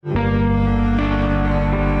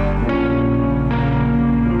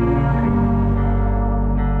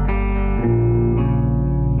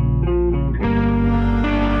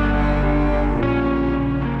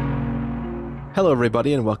Hello,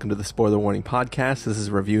 everybody, and welcome to the Spoiler Warning Podcast. This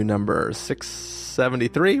is review number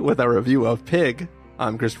 673 with our review of Pig.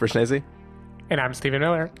 I'm Christopher Schnese. And I'm Stephen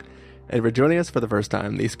Miller. And if you're joining us for the first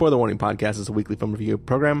time, the Spoiler Warning Podcast is a weekly film review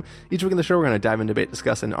program. Each week in the show, we're going to dive in, debate,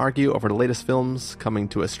 discuss, and argue over the latest films coming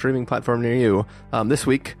to a streaming platform near you. This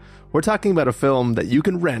week, we're talking about a film that you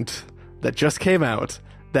can rent that just came out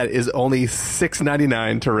that is only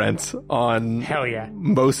 $6.99 to rent on Hell yeah.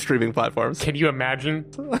 most streaming platforms. Can you imagine?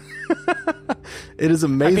 It is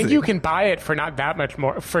amazing. I think you can buy it for not that much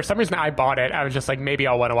more. For some reason, I bought it. I was just like, maybe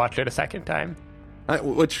I'll want to watch it a second time.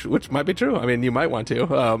 Which might be true. I mean, you might want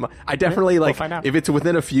to. I definitely we'll find out. If it's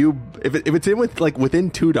within a few, if it's in with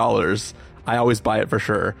within $2, I always buy it for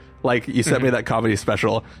sure. Like you sent me that comedy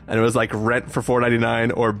special, and it was like rent for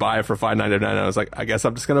 $4.99 or buy for $5.99. I was like, I guess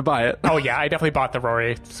I'm just gonna buy it. Oh yeah, I definitely bought the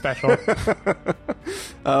Rory special.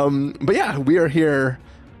 But yeah, we are here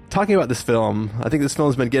talking about this film. I think this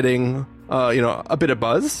film's been getting a bit of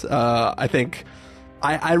buzz. I think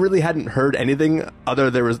I really hadn't heard anything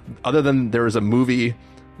other than there was a movie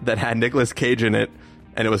that had Nicolas Cage in it,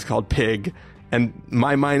 and it was called Pig, and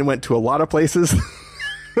my mind went to a lot of places.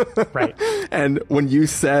 Right. And when you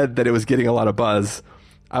said that it was getting a lot of buzz,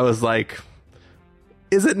 I was like,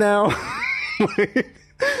 is it now?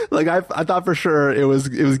 Like I thought for sure it was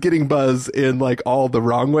getting buzz in like all the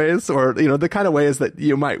wrong ways, or the kind of ways that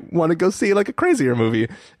you might want to go see like a crazier movie.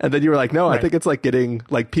 And then you were like, no, right. I think it's like getting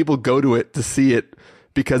like people go to it to see it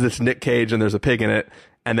because it's Nick Cage and there's a pig in it.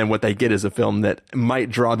 And then what they get is a film that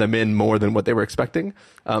might draw them in more than what they were expecting.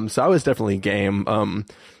 So I was definitely game.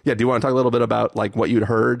 Do you want to talk a little bit about like what you'd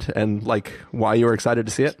heard and like why you were excited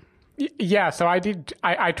to see it? Yeah, so I did.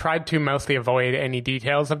 I tried to mostly avoid any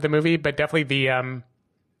details of the movie, but definitely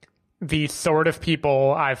the sort of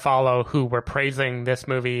people I follow who were praising this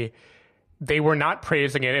movie, they were not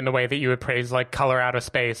praising it in the way that you would praise like Color Out of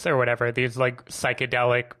Space or whatever. These like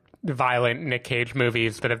psychedelic, violent Nick Cage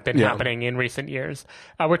movies that have been happening in recent years,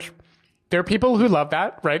 which there are people who love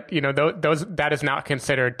that, right? That is not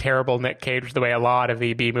considered terrible Nick Cage the way a lot of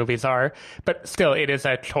the B movies are, but still it is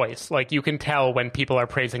a choice. Like you can tell when people are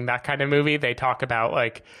praising that kind of movie, they talk about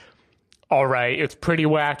like, all right, it's pretty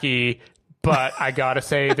wacky, but I gotta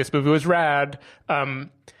say this movie was rad.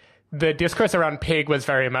 The discourse around Pig was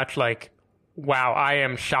very much like, wow, I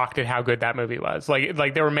am shocked at how good that movie was.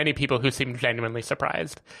 Like there were many people who seemed genuinely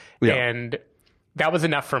surprised. Yeah. And that was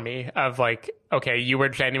enough for me of like, okay, you were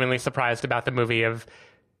genuinely surprised about the movie of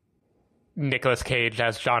Nicolas Cage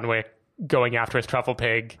as John Wick going after his truffle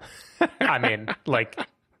pig. I'm in. Like,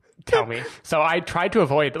 tell me. So I tried to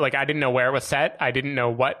avoid, like, I didn't know where it was set. I didn't know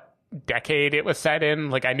what decade it was set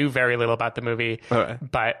in. Like, I knew very little about the movie. Okay.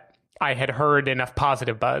 But I had heard enough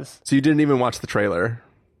positive buzz. So you didn't even watch the trailer?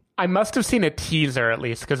 I must have seen a teaser at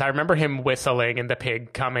least, because I remember him whistling and the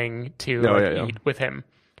pig coming to eat with him.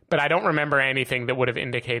 But I don't remember anything that would have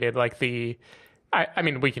indicated like I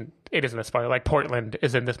mean, it isn't a spoiler. Like Portland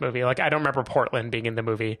is in this movie. Like I don't remember Portland being in the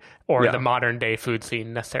movie or the modern day food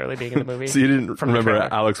scene necessarily being in the movie. So you didn't remember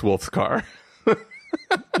Alex Wolff's car?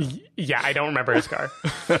 Yeah, I don't remember his car.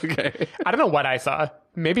 Okay. I don't know what I saw.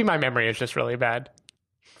 Maybe my memory is just really bad.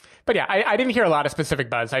 But yeah, I didn't hear a lot of specific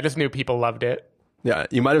buzz. I just knew people loved it. Yeah,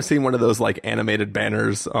 you might have seen one of those like animated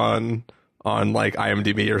banners on like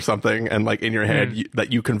IMDb or something, and like in your head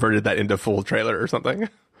that you converted that into full trailer or something.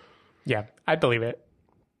 Yeah, I'd believe it.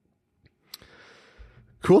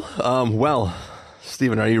 Cool. Well,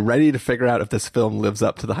 Stephen, are you ready to figure out if this film lives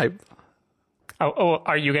up to the hype? Oh,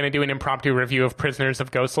 are you going to do an impromptu review of Prisoners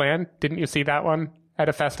of Ghostland? Didn't you see that one at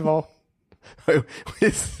a festival?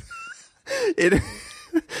 This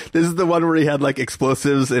is the one where he had like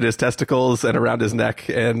explosives in his testicles and around his neck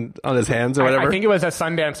and on his hands or whatever. I think it was a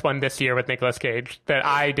Sundance one this year with Nicolas Cage that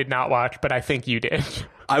I did not watch, but I think you did.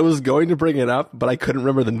 I was going to bring it up, but I couldn't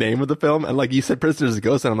remember the name of the film. And like you said, Prisoners of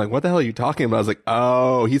Ghostland, I'm like, what the hell are you talking about? I was like,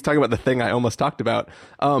 oh, he's talking about the thing I almost talked about.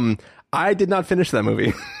 I did not finish that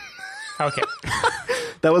movie. Okay.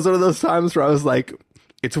 That was one of those times where I was like,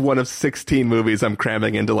 it's one of 16 movies I'm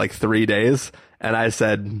cramming into like 3 days. And I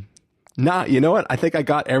said, nah, you know what? I think I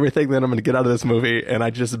got everything that I'm going to get out of this movie, and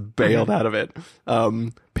I just bailed out of it.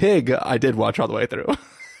 Pig, I did watch all the way through.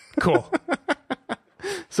 Cool.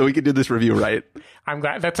 So we could do this review right. I'm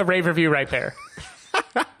glad. That's a rave review right there.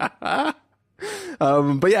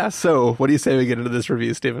 But yeah, so what do you say we get into this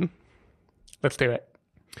review, Stephen? Let's do it.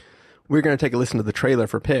 We're going to take a listen to the trailer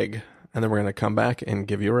for Pig, and then we're going to come back and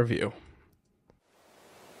give you a review.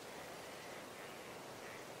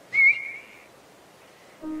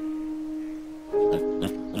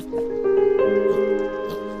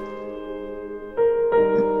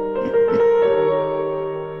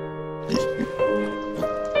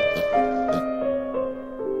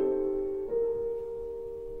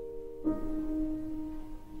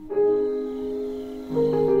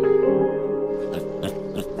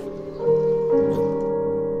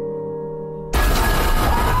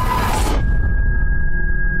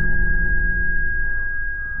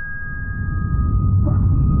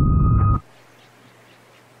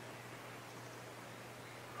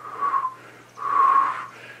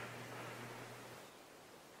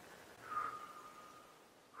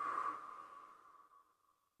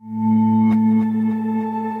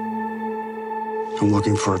 I'm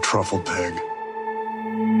looking for a truffle pig.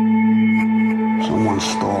 Someone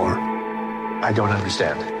stole her. I don't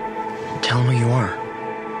understand. Tell him who you are.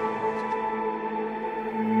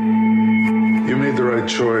 You made the right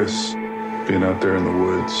choice, being out there in the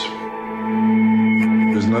woods.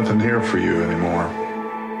 There's nothing here for you anymore.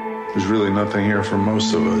 There's really nothing here for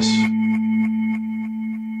most of us.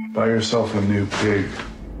 Buy yourself a new pig.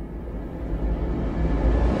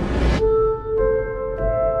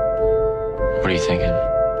 What are you thinking?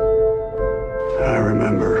 I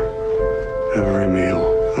remember every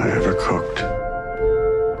meal I ever cooked.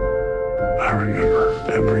 I remember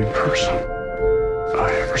every person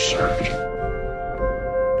I ever served.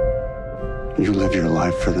 You live your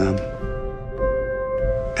life for them,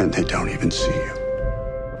 and they don't even see you.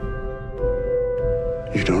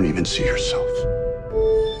 You don't even see yourself.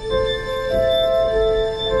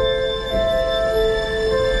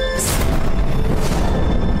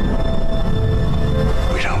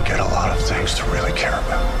 We don't get a lot of things to really care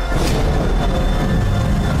about.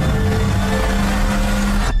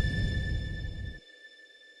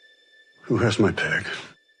 Who has my pig?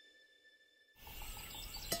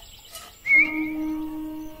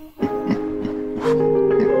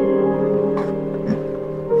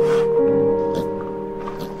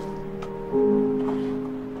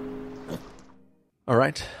 All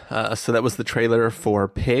right. So that was the trailer for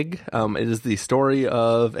Pig. It is the story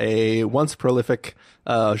of a once prolific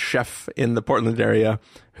chef in the Portland area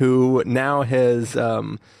who now has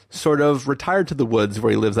sort of retired to the woods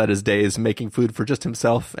where he lives out his days making food for just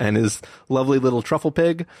himself and his lovely little truffle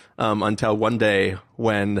pig until one day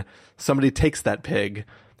when somebody takes that pig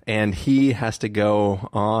and he has to go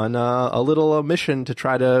on a little mission to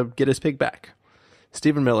try to get his pig back.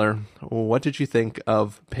 Stephen Miller, what did you think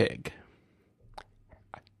of Pig?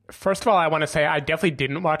 First of all, I want to say I definitely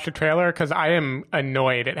didn't watch the trailer because I am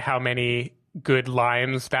annoyed at how many good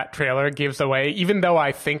lines that trailer gives away. Even though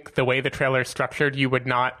I think the way the trailer is structured, you would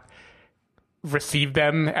not receive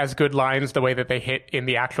them as good lines the way that they hit in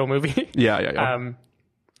the actual movie. Yeah.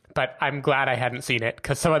 But I'm glad I hadn't seen it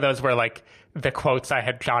because some of those were like the quotes I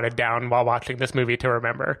had jotted down while watching this movie to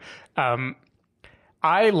remember.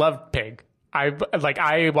 I loved Pig.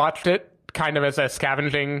 I watched it kind of as a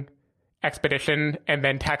scavenging expedition and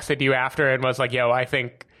then texted you after and was like, yo, I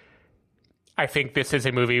think this is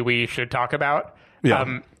a movie we should talk about.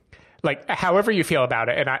 Yeah. However you feel about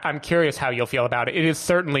it, and I'm curious how you'll feel about it. It is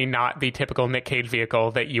certainly not the typical Nick Cage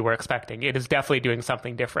vehicle that you were expecting. It is definitely doing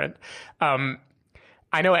something different.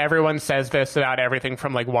 I know everyone says this about everything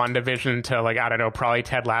from like WandaVision to like, I don't know, probably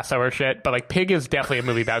Ted Lasso or shit, but like Pig is definitely a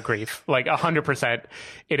movie about grief. Like 100%.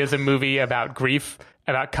 It is a movie about grief,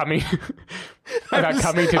 about coming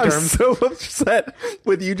coming to terms. I'm so upset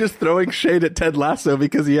with you just throwing shade at Ted Lasso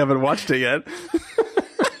because you haven't watched it yet.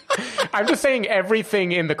 I'm just saying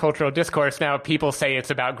everything in the cultural discourse now, people say it's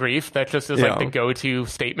about grief. That just is like the go-to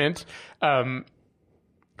statement. But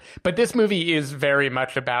this movie is very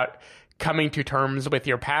much about coming to terms with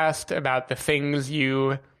your past, about the things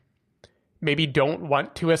you maybe don't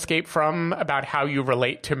want to escape from, about how you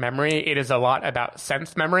relate to memory. It is a lot about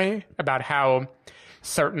sense memory, about how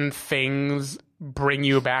certain things bring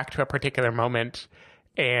you back to a particular moment.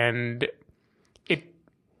 And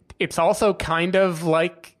it's also kind of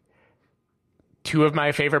like two of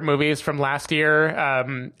my favorite movies from last year,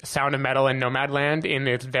 Sound of Metal and Nomadland, and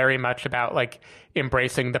it's very much about like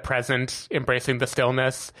embracing the present, embracing the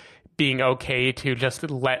stillness, being okay to just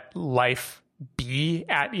let life be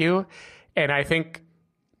at you. And I think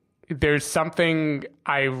there's something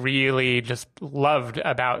I really just loved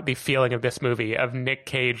about the feeling of this movie, of Nick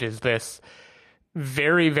Cage is this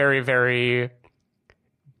very, very, very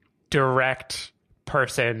direct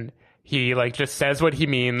person. He like just says what he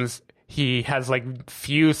means. He has like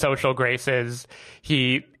few social graces.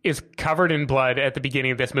 He is covered in blood at the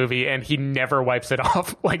beginning of this movie and he never wipes it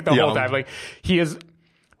off like the whole time. Like he is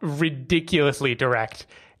ridiculously direct.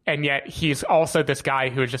 And yet he's also this guy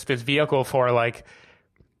who is just this vehicle for like,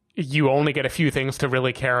 you only get a few things to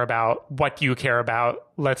really care about. What you care about,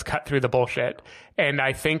 let's cut through the bullshit. And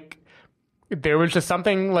I think there was just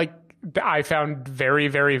something like I found very,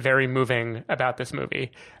 very, very moving about this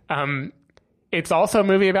movie. It's also a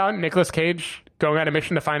movie about Nicolas Cage going on a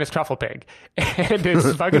mission to find his truffle pig. And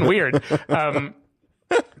it's fucking weird.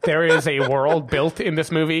 There is a world built in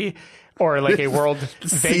this movie, or like a world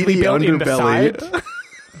vaguely built in the side.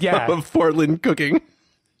 Yeah. Of Portland cooking.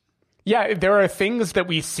 Yeah, there are things that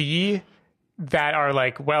we see that are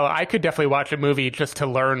like, well, I could definitely watch a movie just to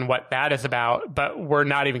learn what that is about, but we're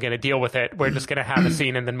not even going to deal with it. We're just going to have a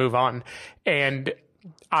scene and then move on. And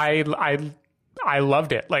I I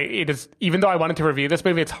loved it. Like, it is, even though I wanted to review this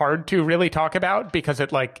movie, it's hard to really talk about because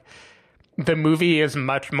it, like, the movie is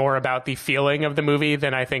much more about the feeling of the movie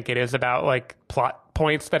than I think it is about, like, plot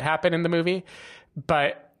points that happen in the movie.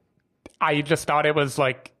 But I just thought it was,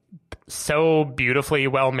 like, so beautifully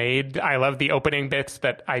well made. I love the opening bits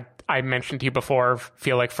that I mentioned to you before,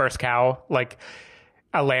 feel like First Cow, like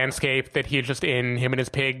a landscape that he's just in, him and his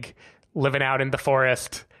pig living out in the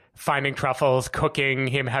forest, finding truffles, cooking,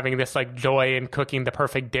 him having this like joy in cooking the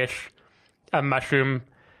perfect dish, a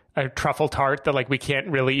truffle tart that like we can't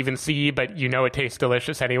really even see, but you know it tastes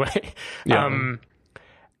delicious anyway. Yeah.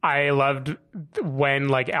 I loved when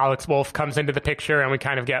like Alex Wolff comes into the picture and we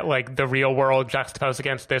kind of get like the real world juxtaposed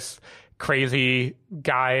against this crazy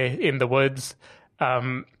guy in the woods.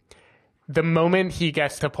 The moment he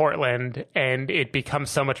gets to Portland and it becomes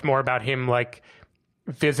so much more about him like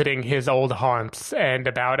visiting his old haunts and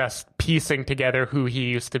about us piecing together who he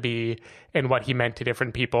used to be and what he meant to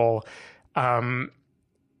different people.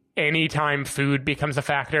 Anytime food becomes a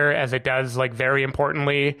factor, as it does, like very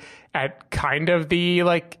importantly at kind of the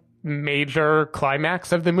like major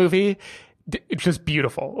climax of the movie, it's just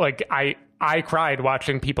beautiful. Like I cried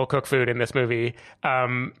watching people cook food in this movie.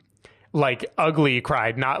 Like ugly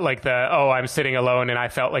cried, not like I'm sitting alone and I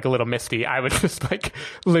felt like a little misty. I was just like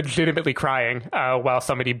legitimately crying while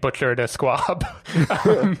somebody butchered a squab.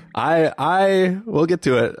 I will get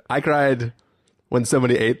to it. I cried when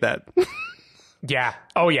somebody ate that. Yeah.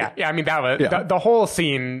 Oh yeah. Yeah. I mean, that was the whole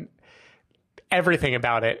scene. Everything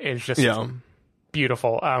about it is just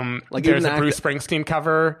beautiful. Like there's a Bruce Springsteen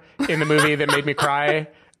cover in the movie that made me cry.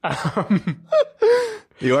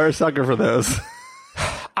 You are a sucker for those.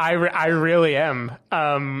 I really am.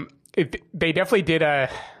 They definitely did a.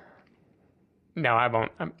 No, I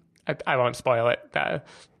won't. I won't spoil it.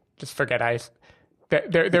 Just forget I.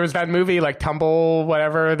 There was that movie like Tumble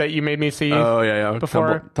whatever that you made me see. Oh yeah.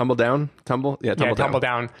 Before Tumble Down. Tumble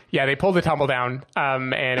Down. Yeah, they pulled the Tumble Down,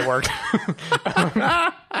 and it worked.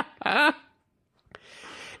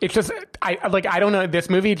 It's just I don't know. This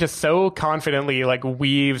movie just so confidently like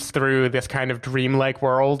weaves through this kind of dreamlike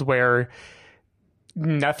world where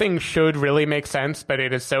nothing should really make sense, but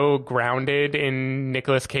it is so grounded in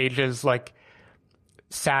Nicolas Cage's like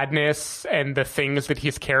sadness and the things that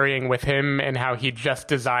he's carrying with him and how he just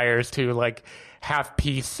desires to like have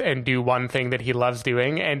peace and do one thing that he loves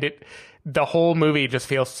doing. And the whole movie just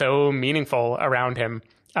feels so meaningful around him.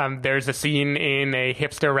 There's a scene in a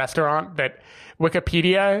hipster restaurant that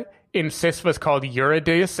Wikipedia insists was called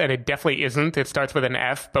Eurydice, and it definitely isn't. It starts with an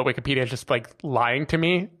F, but Wikipedia is just like lying to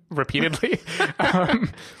me repeatedly.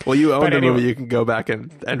 Well, you own the movie. You can go back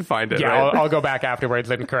and find it. Yeah, right? I'll go back afterwards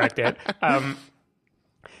and correct it.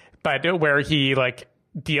 But where he like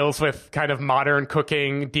deals with kind of modern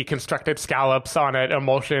cooking, deconstructed scallops on an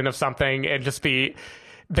emulsion of something, and just the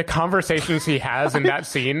conversations he has in that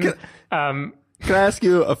scene. Can I ask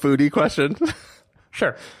you a foodie question?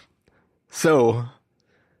 Sure. So,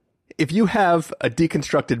 if you have a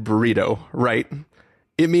deconstructed burrito, right?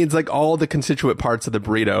 It means like all the constituent parts of the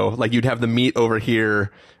burrito, like you'd have the meat over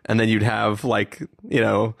here, and then you'd have like, you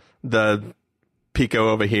know, the pico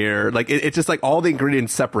over here. Like it's just like all the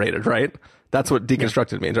ingredients separated, right? That's what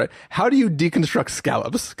deconstructed means, right? How do you deconstruct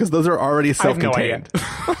scallops? Because those are already self-contained.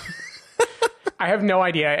 I have no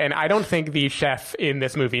idea, and I don't think the chef in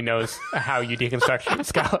this movie knows how you deconstruct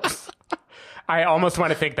scallops. I almost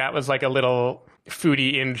want to think that was like a little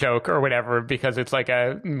foodie in joke or whatever, because it's like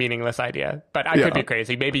a meaningless idea. But I could be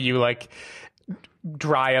crazy. Maybe you like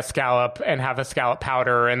dry a scallop and have a scallop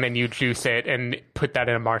powder, and then you juice it and put that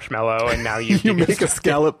in a marshmallow, and now you make a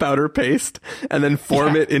scallop powder paste and then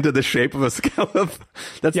form it into the shape of a scallop.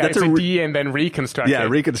 That's it's a D and then reconstruct it. Yeah,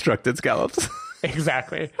 reconstructed scallops.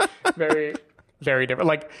 Exactly. Very, very different.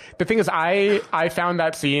 Like the thing is, I found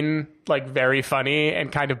that scene like very funny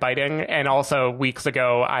and kind of biting. And also weeks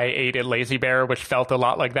ago, I ate at Lazy Bear, which felt a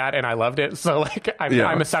lot like that, and I loved it. So like,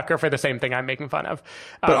 I'm a sucker for the same thing I'm making fun of.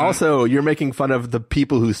 But also, you're making fun of the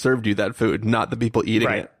people who served you that food, not the people eating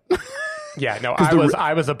it. Yeah, no,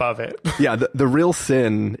 I was above it. Yeah, the real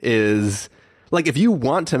sin is like if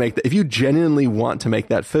you genuinely want to make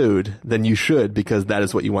that food, then you should, because that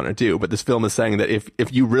is what you want to do. But this film is saying that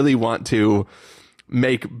if you really want to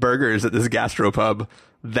make burgers at this gastropub,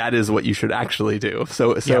 that is what you should actually do.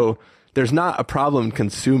 So there's not a problem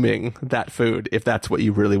consuming that food if that's what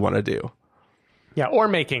you really want to do. Yeah, or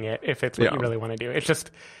making it if it's what you really want to do. It's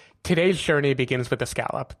just today's journey begins with a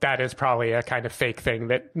scallop. That is probably a kind of fake thing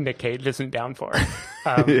that Nick Cage isn't down for.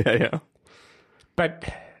 But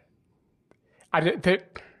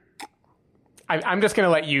I I'm just going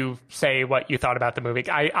to let you say what you thought about the movie.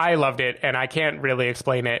 I loved it, and I can't really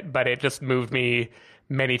explain it, but it just moved me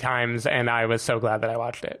many times, and I was so glad that I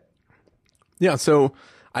watched it. Yeah, so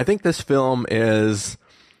I think this film isn't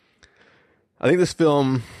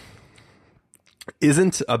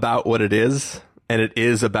about what it is, and it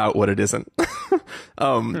is about what it isn't.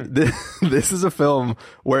 This is a film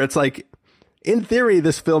where it's like, in theory,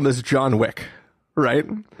 this film is John Wick, right?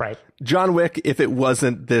 Right. John Wick, if it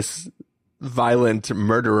wasn't this violent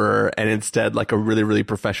murderer and instead like a really, really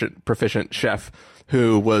proficient chef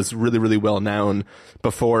who was really, really well known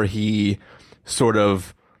before he sort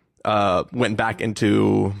of went back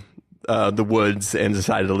into the woods and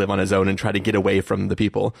decided to live on his own and try to get away from the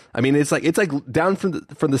people. I mean, it's like down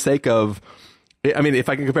from the sake of, I mean, if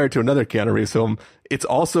I can compare it to another Keanu Reeves film, it's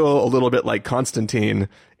also a little bit like Constantine,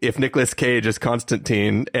 if Nicolas Cage is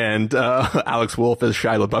Constantine and Alex Wolff is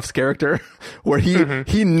Shia LaBeouf's character, where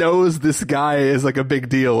he knows this guy is like a big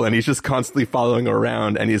deal and he's just constantly following him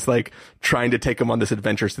around and he's like trying to take him on this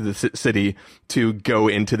adventure to the city to go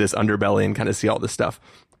into this underbelly and kind of see all this stuff.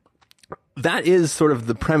 That is sort of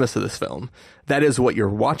the premise of this film. That is what you're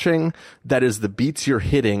watching. That is the beats you're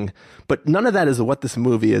hitting. But none of that is what this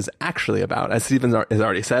movie is actually about. As Steven has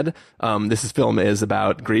already said, this film is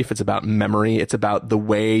about grief. It's about memory. It's about the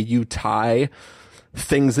way you tie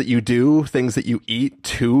things that you do, things that you eat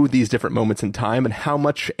to these different moments in time and how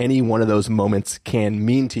much any one of those moments can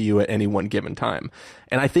mean to you at any one given time.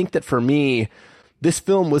 And I think that for me, this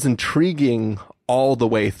film was intriguing all the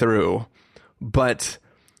way through. But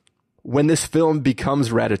when this film becomes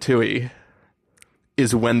Ratatouille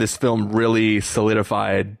is when this film really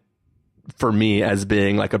solidified for me as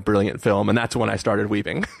being like a brilliant film. And that's when I started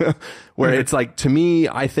weeping, where it's like, to me,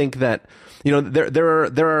 I think that, you know,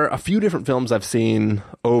 there are a few different films I've seen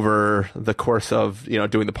over the course of, you know,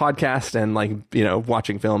 doing the podcast and like, you know,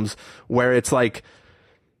 watching films where it's like,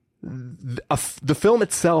 the film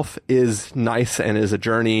itself is nice and is a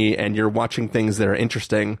journey and you're watching things that are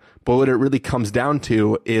interesting, but what it really comes down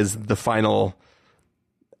to is the final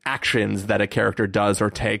actions that a character does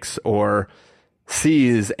or takes or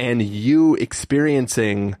sees, and you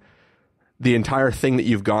experiencing the entire thing that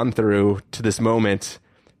you've gone through to this moment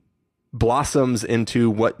blossoms into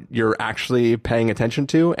what you're actually paying attention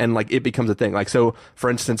to, and like it becomes a thing. Like, so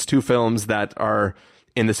for instance, two films that are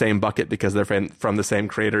in the same bucket because they're from the same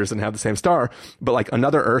creators and have the same star, but like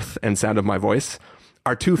Another Earth and Sound of My Voice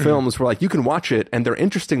are two films where like you can watch it and they're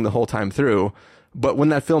interesting the whole time through, but when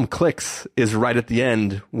that film clicks is right at the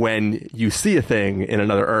end when you see a thing in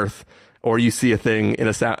Another Earth or you see a thing in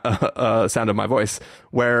a Sound of My Voice,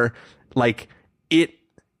 where like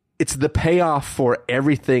it's the payoff for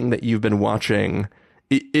everything that you've been watching.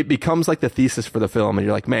 It becomes like the thesis for the film, and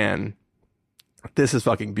you're like, man, this is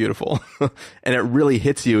fucking beautiful. And it really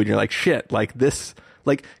hits you and you're like, shit, like this,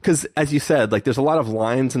 like, cause as you said, like there's a lot of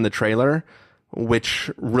lines in the trailer which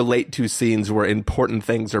relate to scenes where important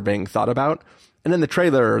things are being thought about. And in the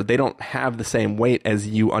trailer, they don't have the same weight as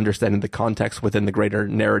you understanding the context within the greater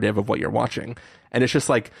narrative of what you're watching. And it's just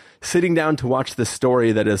like sitting down to watch this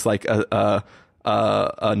story that is like a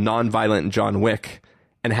non-violent John Wick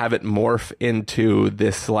and have it morph into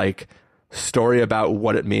this like story about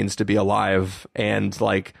what it means to be alive, and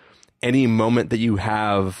like any moment that you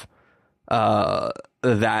have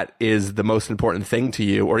that is the most important thing to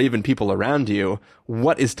you, or even people around you,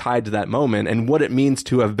 what is tied to that moment and what it means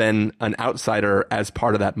to have been an outsider as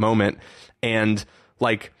part of that moment. And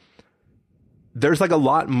like there's like a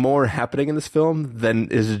lot more happening in this film than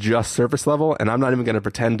is just surface level, and I'm not even going to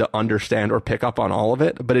pretend to understand or pick up on all of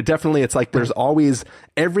it, but it definitely, it's like there's always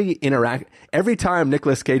every time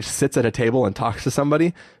Nicolas Cage sits at a table and talks to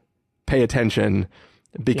somebody, pay attention,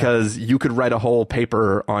 because you could write a whole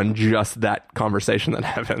paper on just that conversation that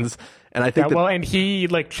happens. And I think and he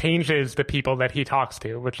like changes the people that he talks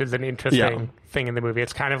to, which is an interesting thing in the movie.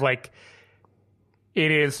 It's kind of like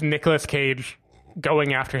it is Nicolas Cage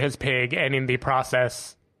going after his pig, and in the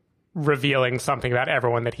process revealing something about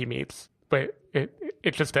everyone that he meets. But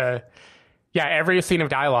it's just every scene of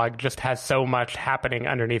dialogue just has so much happening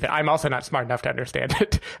underneath it. I'm also not smart enough to understand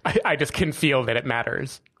it. I just can feel that it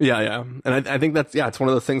matters. Yeah. And I think that's, it's one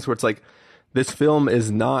of those things where it's like, this film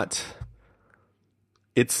is not,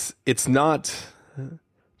 it's not,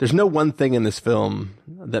 there's no one thing in this film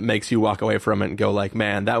that makes you walk away from it and go like,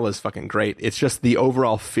 man, that was fucking great. It's just the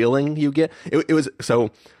overall feeling you get. It was so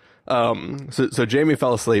Jamie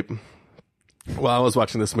fell asleep while I was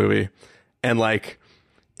watching this movie, and like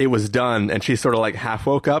it was done, and she sort of like half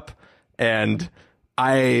woke up, and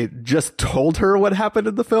I just told her what happened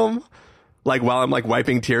in the film, like while I'm like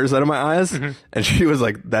wiping tears out of my eyes, and she was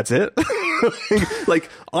like, that's it. Like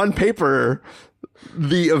on paper,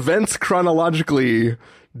 the events chronologically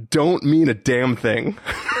don't mean a damn thing,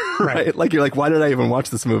 right? Like, you're like, why did I even watch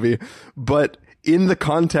this movie? But in the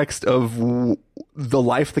context of the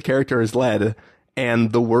life the character has led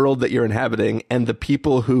and the world that you're inhabiting and the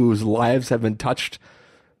people whose lives have been touched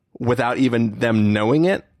without even them knowing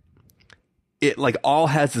it, it like all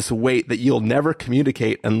has this weight that you'll never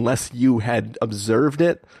communicate unless you had observed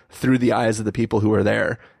it through the eyes of the people who are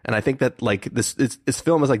there. And I think that like this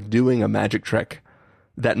film is like doing a magic trick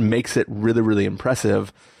that makes it really, really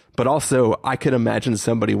impressive. But also I could imagine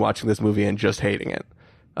somebody watching this movie and just hating it.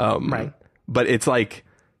 Right. But it's like,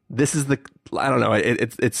 this is I don't know.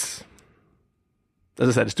 It's, as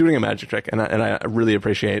I said, it's doing a magic trick. And I really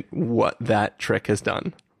appreciate what that trick has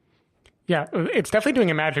done. Yeah, it's definitely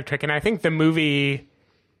doing a magic trick. And I think the movie,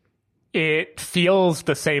 it feels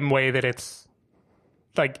the same way that it's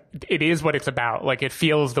like, it is what it's about. Like, it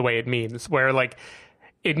feels the way it means, where like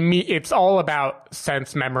it's all about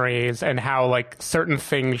sense memories and how like certain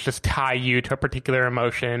things just tie you to a particular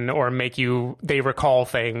emotion or they recall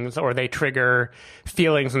things or they trigger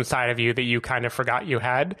feelings inside of you that you kind of forgot you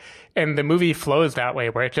had. And the movie flows that way,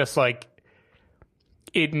 where it just like,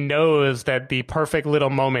 it knows that the perfect little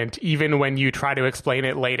moment, even when you try to explain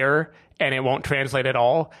it later and it won't translate at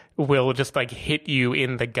all, will just like hit you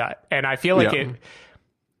in the gut. And I feel like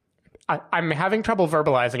I'm having trouble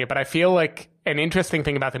verbalizing it, but I feel like an interesting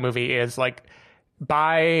thing about the movie is like,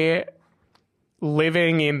 by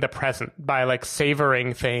living in the present, by like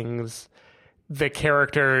savoring things, the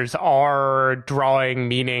characters are drawing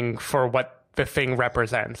meaning for what the thing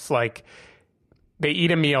represents. Like, they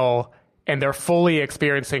eat a meal and they're fully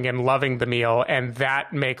experiencing and loving the meal, and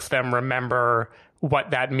that makes them remember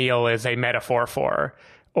what that meal is a metaphor for.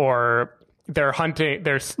 Or they're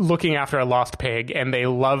looking after a lost pig, and they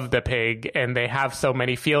love the pig, and they have so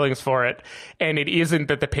many feelings for it. And it isn't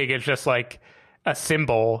that the pig is just like a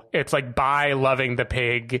symbol. It's like, by loving the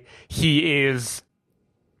pig, he is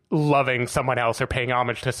loving someone else or paying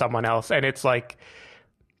homage to someone else. And it's like,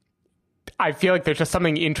 I feel like there's just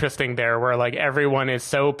something interesting there where like everyone is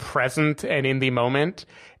so present and in the moment,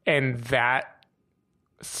 and that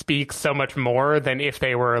speaks so much more than if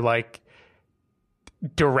they were like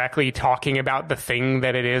directly talking about the thing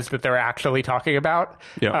that it is that they're actually talking about.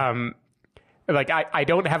 Yeah. Like I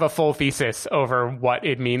don't have a full thesis over what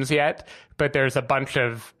it means yet, but there's a bunch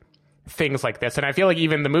of things like this. And I feel like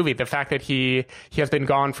even the movie, the fact that he has been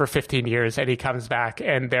gone for 15 years and he comes back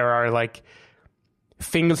and there are like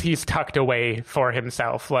things he's tucked away for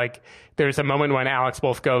himself. Like, there's a moment when Alex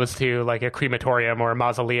Wolff goes to like a crematorium or a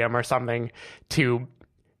mausoleum or something to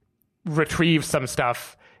retrieve some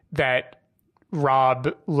stuff that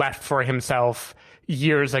Rob left for himself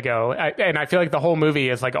years ago. And I feel like the whole movie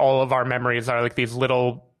is like, all of our memories are like these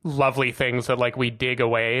little lovely things that like we dig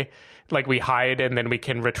away, like we hide, and then we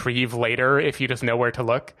can retrieve later if you just know where to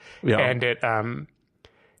look. Yeah. And it,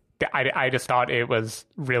 I just thought it was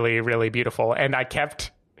really, really beautiful. And I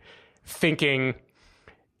kept thinking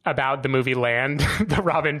about the movie Land, the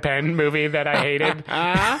Robin Penn movie that I hated.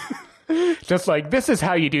 Just like, this is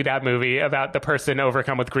how you do that movie about the person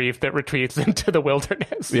overcome with grief that retreats into the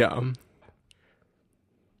wilderness. Yeah.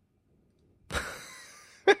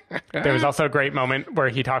 There was also a great moment where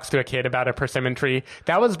he talks to a kid about a persimmon tree.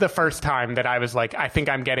 That was the first time that I was like, I think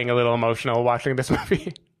I'm getting a little emotional watching this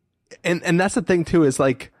movie. And that's the thing too, is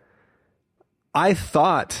like, I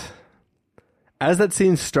thought as that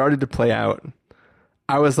scene started to play out,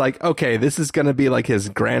 I was like, okay, this is going to be like his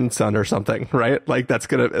grandson or something, right? Like,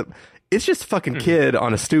 it's just fucking kid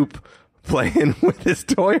on a stoop playing with his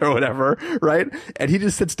toy or whatever, right? And he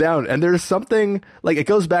just sits down, and there's something like, it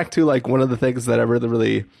goes back to like one of the things that I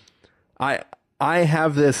really, I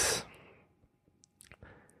have this,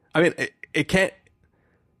 I mean, it can't,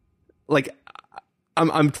 like,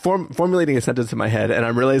 I'm formulating a sentence in my head, and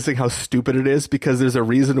I'm realizing how stupid it is, because there's a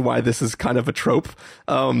reason why this is kind of a trope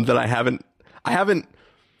that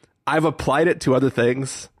I've applied it to other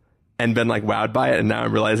things and been like wowed by it, and now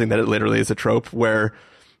I'm realizing that it literally is a trope where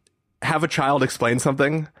have a child explain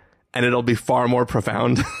something and it'll be far more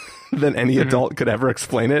profound than any adult could ever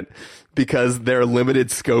explain it, because their limited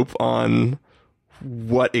scope on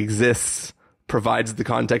what exists provides the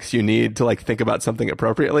context you need to like think about something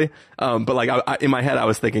appropriately. But like I, in my head, I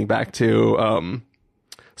was thinking back to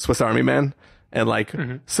Swiss Army Man, and like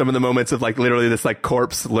some of the moments of like literally this like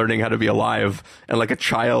corpse learning how to be alive, and like a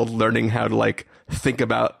child learning how to like think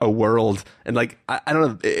about a world. And like I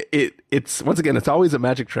don't know, it's once again, it's always a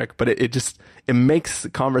magic trick, but it makes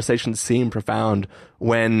conversations seem profound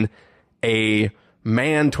when a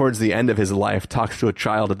man towards the end of his life talks to a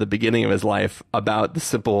child at the beginning of his life about the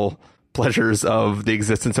simple pleasures of the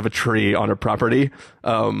existence of a tree on a property.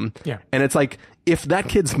 And it's like, if that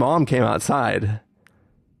kid's mom came outside,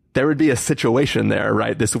 there would be a situation there,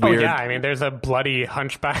 right? This weird. Oh, yeah. I mean, there's a bloody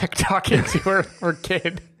hunchback talking to her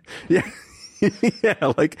kid. Yeah.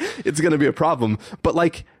 Yeah. Like, it's going to be a problem. But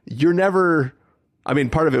like, you're never, I mean,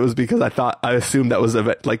 part of it was because I assumed that was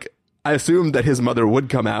I assumed that his mother would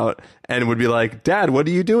come out and would be like, Dad, what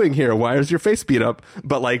are you doing here? Why is your face beat up?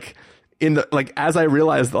 But like, as I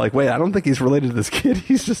realized, like, wait, I don't think he's related to this kid.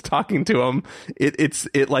 He's just talking to him. I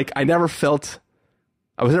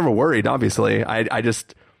was never worried, obviously.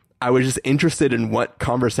 I was just interested in what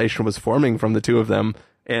conversation was forming from the two of them.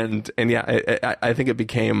 And yeah, I think it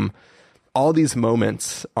became, all these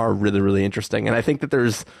moments are really, really interesting. And I think that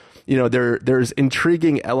there's, there's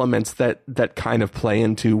intriguing elements that kind of play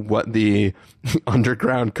into what the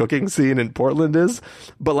underground cooking scene in Portland is.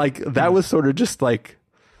 But like, that was sort of just like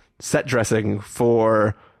set dressing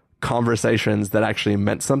for conversations that actually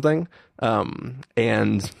meant something.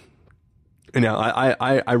 And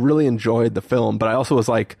I really enjoyed the film, but I also was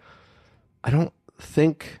like, I don't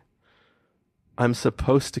think I'm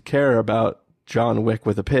supposed to care about John Wick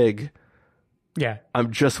with a pig. Yeah.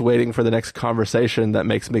 I'm just waiting for the next conversation that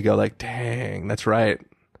makes me go like, dang, that's right.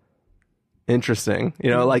 Interesting.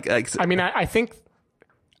 I mean, I think,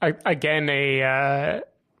 again, an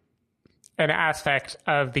aspect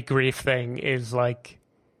of the grief thing is like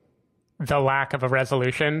the lack of a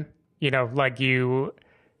resolution. Like you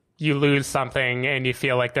lose something and you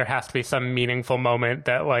feel like there has to be some meaningful moment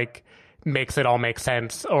that like makes it all make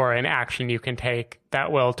sense, or an action you can take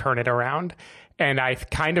that will turn it around. And I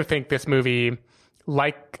kind of think this movie,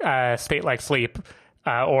 like State Like Sleep,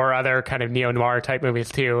 or other kind of neo-noir type movies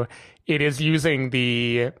too, it is using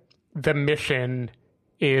the mission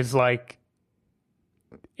is like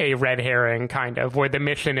a red herring, kind of, where the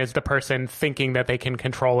mission is the person thinking that they can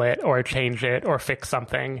control it or change it or fix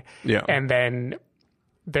something. Yeah. And then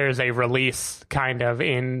there's a release kind of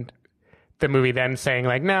in the movie then saying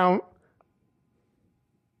like, no,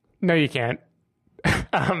 you can't.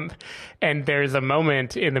 And there's a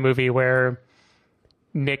moment in the movie where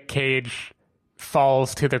Nick Cage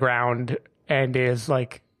falls to the ground and is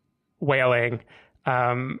like wailing.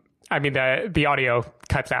 I mean, the audio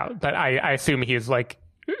cuts out, but I assume he's like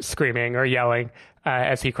screaming or yelling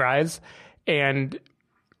as he cries. And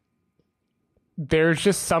there's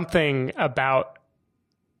just something about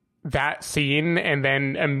that scene, and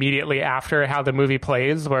then immediately after how the movie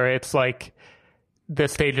plays, where it's like the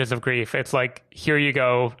stages of grief. It's like, here you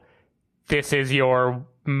go. This is your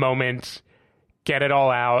moment. Get it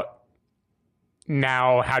all out.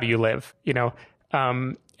 Now, how do you live?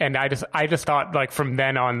 And I just thought, like, from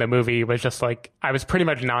then on, the movie was just like, I was pretty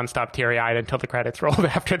much nonstop teary-eyed until the credits rolled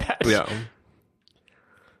after that. Yeah.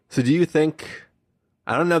 So do you think,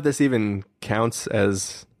 I don't know if this even counts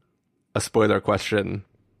as a spoiler question,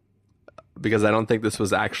 because I don't think this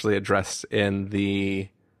was actually addressed in the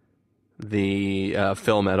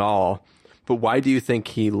film at all, but why do you think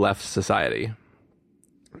he left society?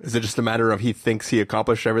 Is it just a matter of he thinks he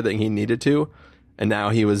accomplished everything he needed to, and now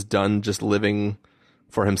he was done just living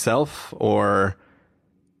for himself? Or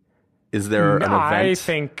is there an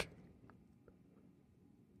event?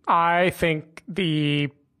 I think the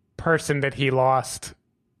person that he lost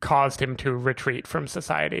caused him to retreat from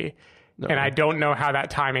society. No. And I don't know how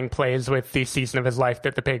that timing plays with the season of his life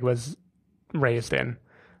that the pig was raised in.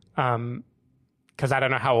 Because I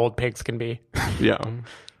don't know how old pigs can be. Yeah.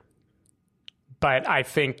 But I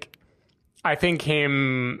think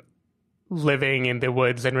him living in the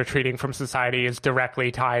woods and retreating from society is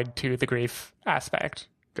directly tied to the grief aspect.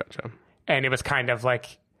 Gotcha. And it was kind of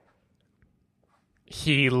like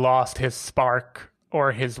he lost his spark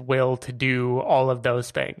or his will to do all of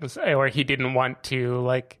those things, or he didn't want to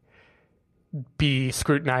like be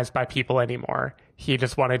scrutinized by people anymore. He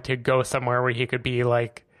just wanted to go somewhere where he could be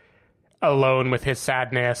like alone with his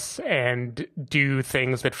sadness and do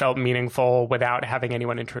things that felt meaningful without having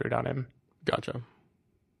anyone intrude on him. Gotcha.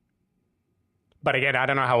 But again, I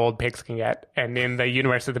don't know how old pigs can get. And in the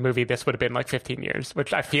universe of the movie, this would have been like 15 years,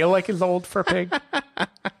 which I feel like is old for a pig.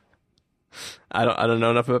 I don't know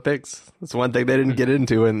enough about pigs. That's one thing they didn't get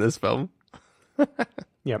into in this film.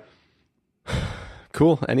 Yep.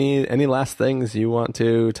 Cool. Any last things you want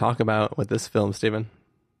to talk about with this film, Stephen?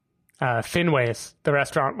 Finway's. The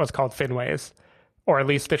restaurant was called Finway's, or at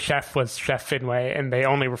least the chef was Chef Finway, and they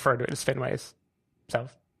only referred to it as Finway's. So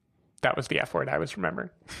that was the F word I was remembering.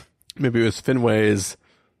 Maybe it was Finway's,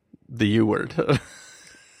 the U word.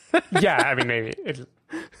 Yeah, I mean, maybe.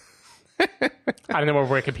 I don't know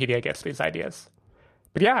where Wikipedia gets these ideas.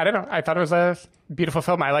 But yeah, I don't know. I thought it was a beautiful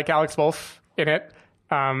film. I like Alex Wolff in it.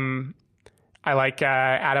 I like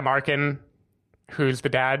Adam Arkin, who's the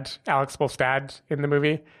dad, Alex Wolff's dad in the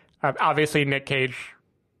movie. Obviously, Nick Cage,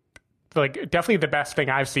 like definitely the best thing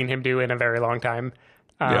I've seen him do in a very long time.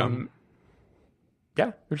 Yeah,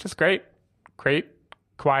 it was just great,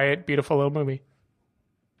 quiet, beautiful little movie.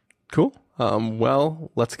 Cool.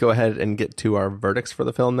 Well, let's go ahead and get to our verdicts for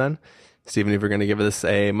the film then. Stephen, if you're going to give this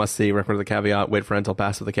a must-see, recommend with a caveat, wait for rental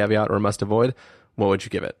pass with a caveat, or a must-avoid, what would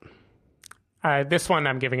you give it? This one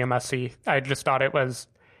I'm giving a must-see. I just thought it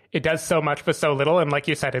does so much with so little, and like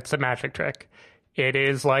you said, it's a magic trick. It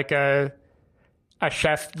is like a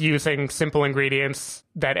chef using simple ingredients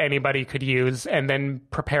that anybody could use and then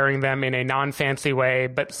preparing them in a non-fancy way,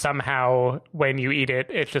 but somehow when you eat it,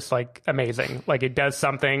 it's just like amazing. Like it does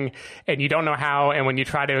something and you don't know how, and when you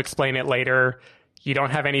try to explain it later, you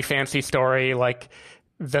don't have any fancy story like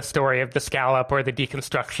the story of the scallop or the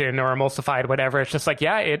deconstruction or emulsified, whatever. It's just like,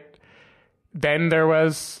 then there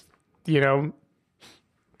was,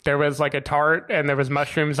 there was like a tart and there was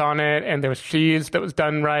mushrooms on it and there was cheese that was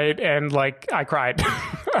done right. And like, I cried.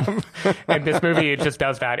 And this movie, it just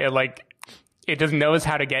does that. It just knows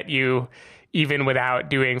how to get you even without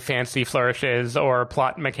doing fancy flourishes or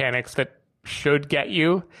plot mechanics that should get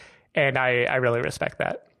you. And I really respect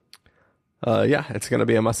that. It's going to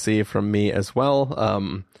be a must-see from me as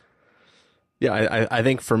well. I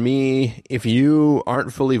think for me, if you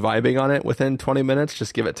aren't fully vibing on it within 20 minutes,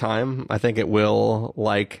 just give it time. I think it will,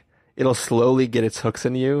 it'll slowly get its hooks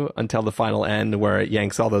in you until the final end where it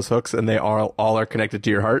yanks all those hooks and they all are connected to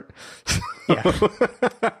your heart.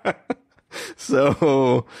 Yeah.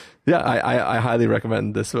 So, I highly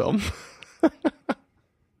recommend this film.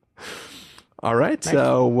 All right. Nice.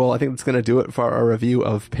 So, I think that's going to do it for our review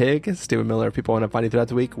of Pig. Stephen Miller, if people want to find you throughout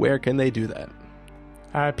the week, where can they do that?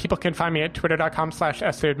 People can find me at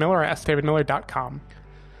twitter.com/sdavidmiller or sdavidmiller.com.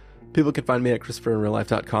 People can find me at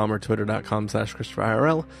ChristopherInRealLife.com or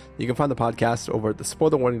Twitter.com/ChristopherIRL. You can find the podcast over at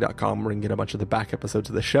thespoilerwarning.com where you can get a bunch of the back episodes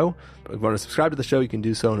of the show. If you want to subscribe to the show, you can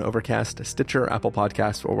do so on Overcast, Stitcher, Apple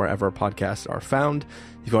Podcasts, or wherever podcasts are found.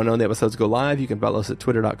 If you want to know when the episodes go live, you can follow us at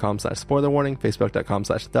Twitter.com/SpoilerWarning,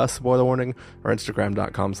 Facebook.com/TheSpoilerWarning, or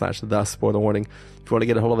Instagram.com/TheSpoilerWarning. If you want to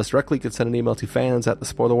get a hold of us directly, you can send an email to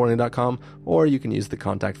fans@thespoilerwarning.com, or you can use the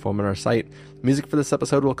contact form on our site. Music for this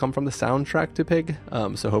episode will come from the soundtrack to Pig,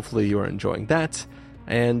 so hopefully you are enjoying that.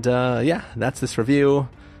 And that's this review.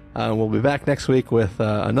 We'll be back next week with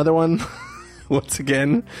another one. Once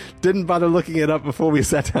again, didn't bother looking it up before we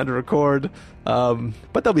sat down to record, but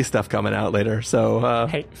there'll be stuff coming out later. So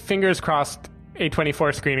hey, fingers crossed,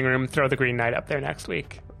 A24 screening room, throw The Green Knight up there next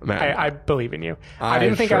week. Man, I believe in you. I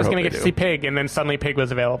didn't think I was going to get to see Pig, and then suddenly Pig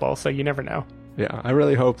was available, so you never know. Yeah, I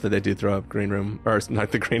really hope that they do throw up Green Room, or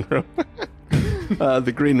not the Green Room,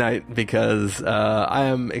 The Green Knight, because I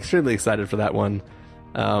am extremely excited for that one.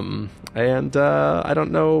 And I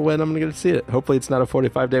don't know when I'm going to get to see it. Hopefully it's not a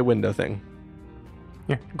 45-day window thing.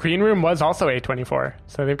 Yeah, Green Room was also A24,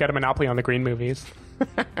 so they've got a monopoly on the green movies.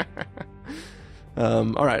 All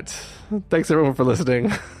right. Thanks everyone for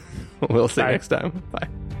listening. We'll see you next time. Bye.